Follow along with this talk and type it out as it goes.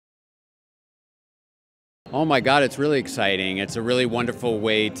Oh my God, it's really exciting. It's a really wonderful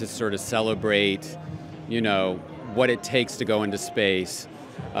way to sort of celebrate, what it takes to go into space,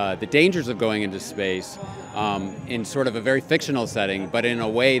 the dangers of going into space, in sort of a very fictional setting, but in a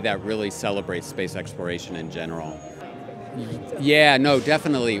way that really celebrates space exploration in general. Yeah, no,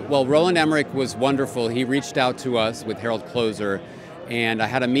 definitely. Well, Roland Emmerich was wonderful. He reached out to us with Harold Closer, and I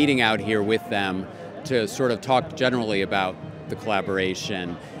had a meeting out here with them to sort of talk generally about the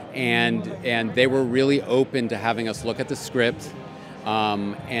collaboration. And they were really open to having us look at the script.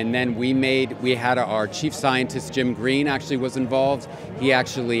 And then we had our chief scientist, Jim Green, actually was involved. He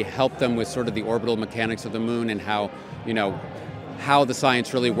actually helped them with sort of the orbital mechanics of the moon and how the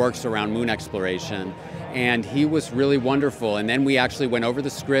science really works around moon exploration. And he was really wonderful. And then we actually went over the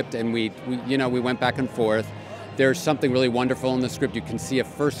script and we went back and forth. There's something really wonderful in the script. You can see a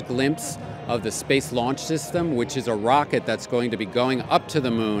first glimpse of the Space Launch System, which is a rocket that's going to be going up to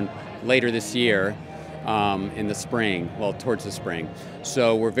the moon later this year in the spring, well, towards the spring.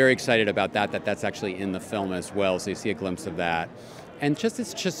 So we're very excited about that's actually in the film as well, so you see a glimpse of that. And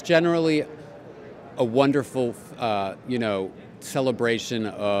it's just generally a wonderful, celebration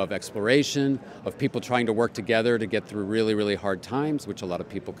of exploration, of people trying to work together to get through really, really hard times, which a lot of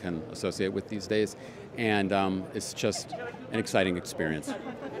people can associate with these days. And it's just an exciting experience.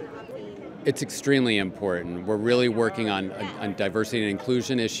 It's extremely important. We're really working on diversity and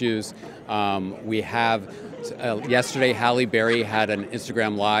inclusion issues. We have, yesterday, Halle Berry had an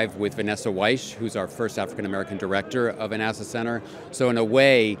Instagram Live with Vanessa Weish, who's our first African-American director of a NASA center. So in a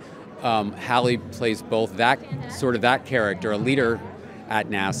way, Halle plays both that character, a leader at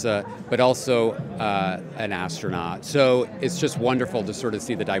NASA, but also an astronaut. So it's just wonderful to sort of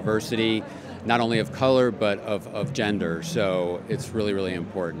see the diversity, not only of color, but of gender. So it's really, really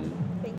important.